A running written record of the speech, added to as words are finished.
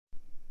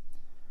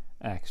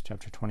Acts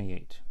chapter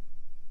 28.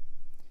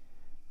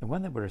 And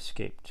when they were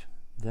escaped,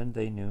 then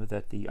they knew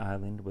that the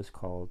island was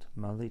called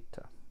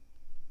Melita.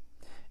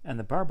 And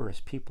the barbarous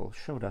people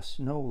showed us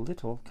no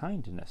little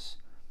kindness,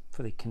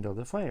 for they kindled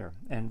a fire,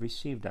 and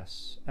received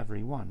us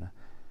every one,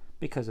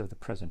 because of the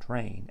present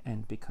rain,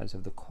 and because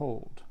of the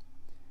cold.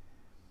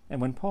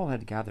 And when Paul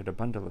had gathered a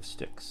bundle of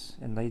sticks,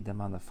 and laid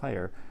them on the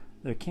fire,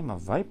 there came a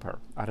viper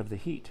out of the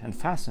heat, and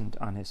fastened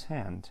on his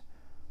hand.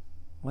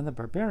 When the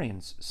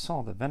barbarians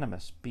saw the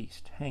venomous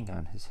beast hang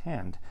on his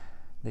hand,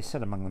 they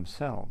said among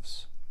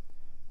themselves,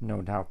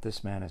 No doubt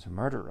this man is a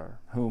murderer,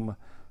 whom,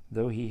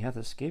 though he hath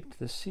escaped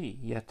the sea,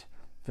 yet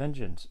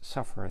vengeance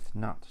suffereth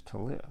not to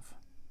live.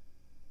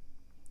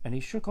 And he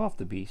shook off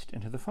the beast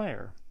into the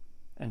fire,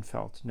 and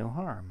felt no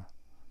harm.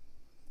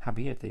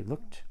 Howbeit they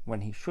looked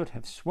when he should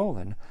have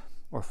swollen,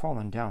 or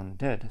fallen down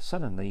dead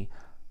suddenly,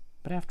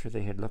 but after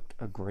they had looked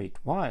a great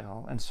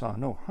while, and saw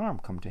no harm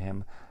come to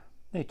him,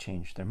 they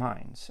changed their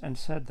minds, and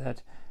said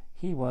that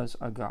he was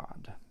a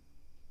god.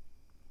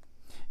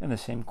 In the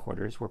same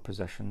quarters were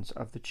possessions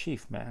of the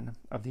chief man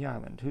of the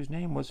island, whose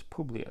name was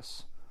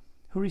Publius,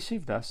 who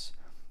received us,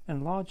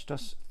 and lodged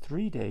us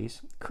 3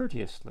 days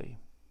courteously.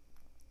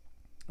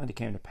 And it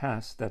came to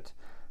pass that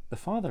the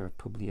father of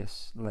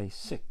Publius lay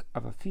sick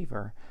of a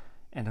fever,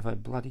 and of a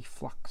bloody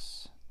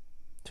flux,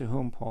 to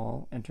whom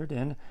Paul entered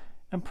in,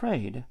 and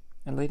prayed,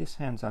 and laid his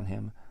hands on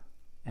him,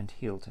 and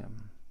healed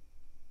him.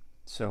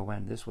 So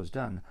when this was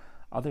done,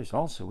 others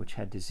also which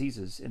had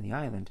diseases in the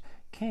island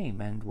came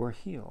and were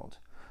healed,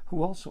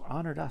 who also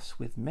honored us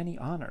with many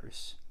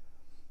honors.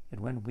 And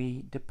when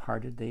we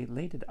departed, they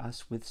laded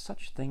us with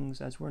such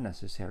things as were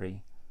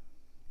necessary.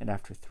 And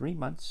after 3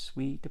 months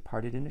we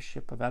departed in a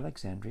ship of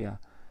Alexandria,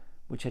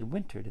 which had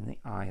wintered in the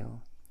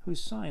isle,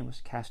 whose sign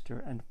was Castor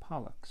and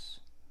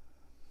Pollux.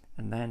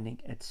 And landing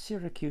at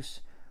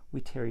Syracuse,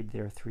 we tarried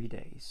there 3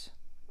 days.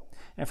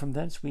 And from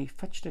thence we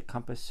fetched a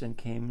compass and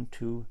came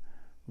to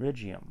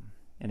Rhegium.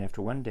 And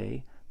after 1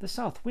 day the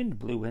south wind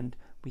blew, and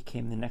we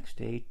came the next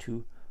day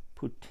to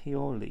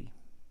Puteoli,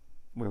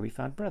 where we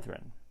found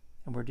brethren,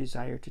 and were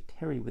desired to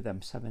tarry with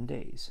them 7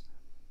 days.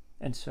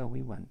 And so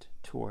we went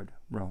toward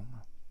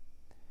Rome.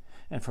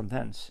 And from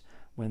thence,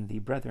 when the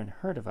brethren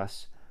heard of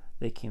us,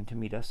 they came to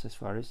meet us as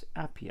far as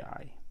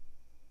Appii,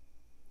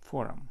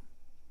 Forum,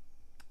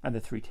 and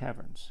the 3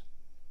 taverns,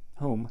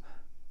 whom,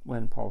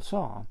 when Paul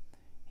saw,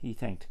 he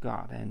thanked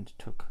God, and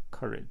took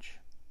courage.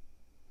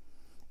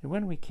 And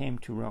when we came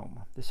to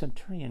Rome, the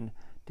centurion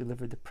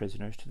delivered the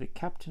prisoners to the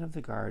captain of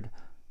the guard,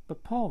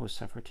 but Paul was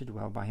suffered to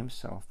dwell by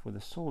himself with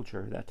a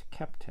soldier that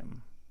kept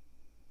him.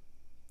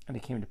 And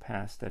it came to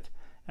pass that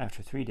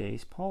after 3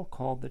 days Paul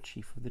called the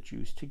chief of the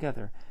Jews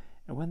together,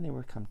 and when they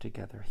were come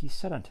together, he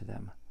said unto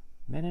them,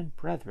 Men and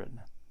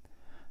brethren,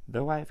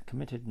 though I have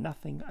committed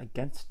nothing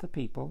against the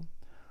people,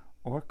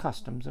 or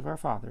customs of our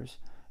fathers,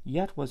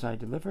 yet was I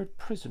delivered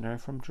prisoner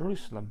from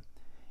Jerusalem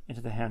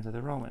into the hands of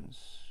the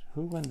Romans,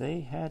 who, when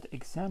they had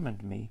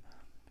examined me,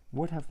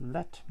 would have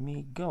let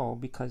me go,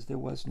 because there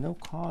was no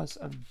cause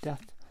of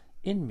death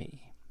in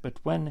me. But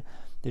when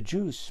the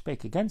Jews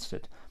spake against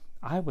it,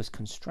 I was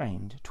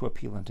constrained to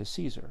appeal unto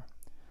Caesar,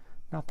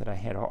 not that I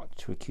had aught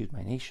to accuse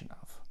my nation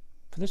of.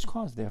 For this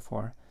cause,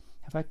 therefore,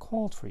 have I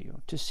called for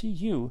you, to see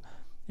you,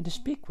 and to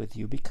speak with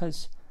you,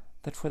 because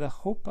that for the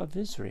hope of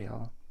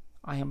Israel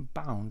I am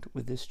bound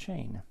with this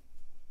chain.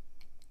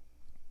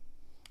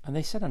 And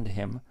they said unto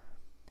him,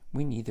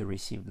 We neither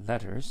received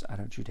letters out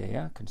of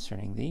Judea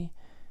concerning thee,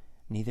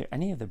 neither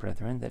any of the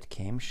brethren that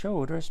came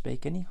showed or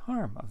spake any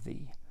harm of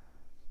thee.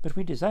 But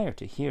we desire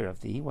to hear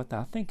of thee what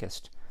thou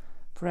thinkest.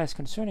 For as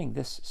concerning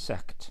this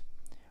sect,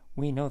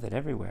 we know that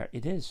everywhere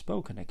it is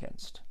spoken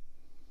against.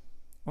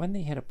 When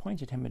they had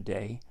appointed him a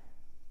day,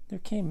 there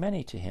came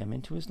many to him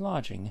into his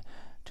lodging,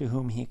 to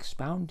whom he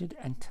expounded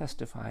and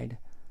testified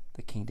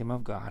the kingdom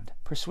of God,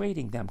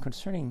 persuading them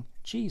concerning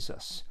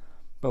Jesus,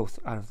 both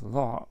out of the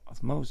law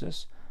of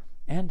Moses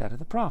and out of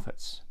the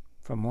prophets,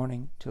 from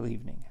morning till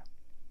evening.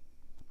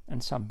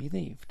 And some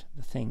believed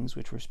the things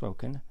which were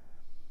spoken,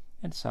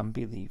 and some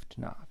believed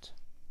not.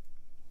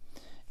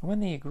 And when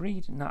they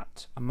agreed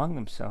not among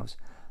themselves,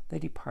 they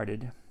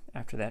departed,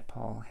 after that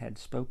Paul had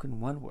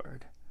spoken 1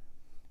 word.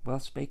 Well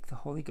spake the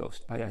Holy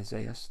Ghost by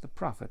Isaiah the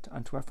prophet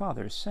unto our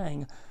fathers,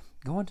 saying,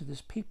 Go unto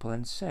this people,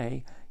 and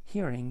say,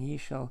 Hearing ye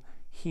shall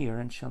hear,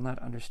 and shall not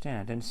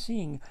understand, and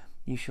seeing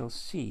ye shall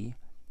see,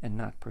 and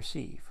not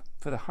perceive.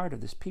 For the heart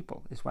of this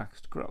people is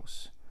waxed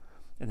gross,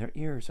 and their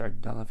ears are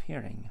dull of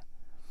hearing,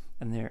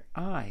 and their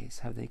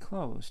eyes have they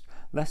closed,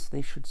 lest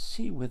they should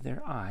see with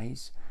their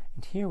eyes,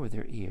 and hear with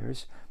their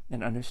ears,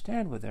 and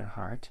understand with their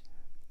heart,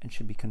 and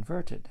should be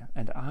converted,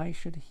 and I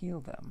should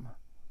heal them.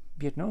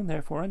 Be it known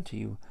therefore unto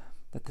you,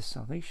 that the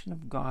salvation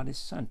of God is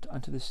sent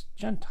unto the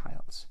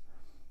Gentiles,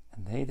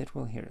 and they that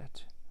will hear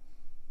it.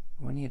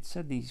 When he had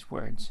said these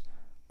words,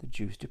 the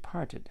Jews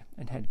departed,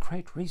 and had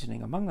great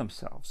reasoning among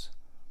themselves.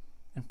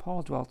 And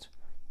Paul dwelt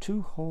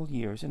 2 whole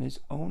years in his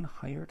own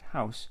hired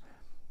house,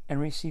 and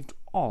received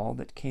all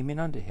that came in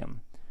unto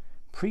him,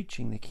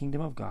 preaching the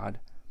kingdom of God,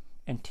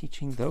 and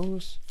teaching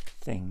those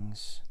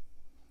things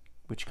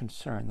which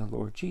concern the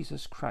Lord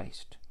Jesus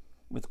Christ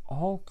with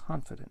all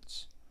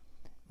confidence,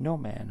 no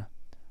man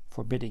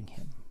forbidding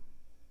him.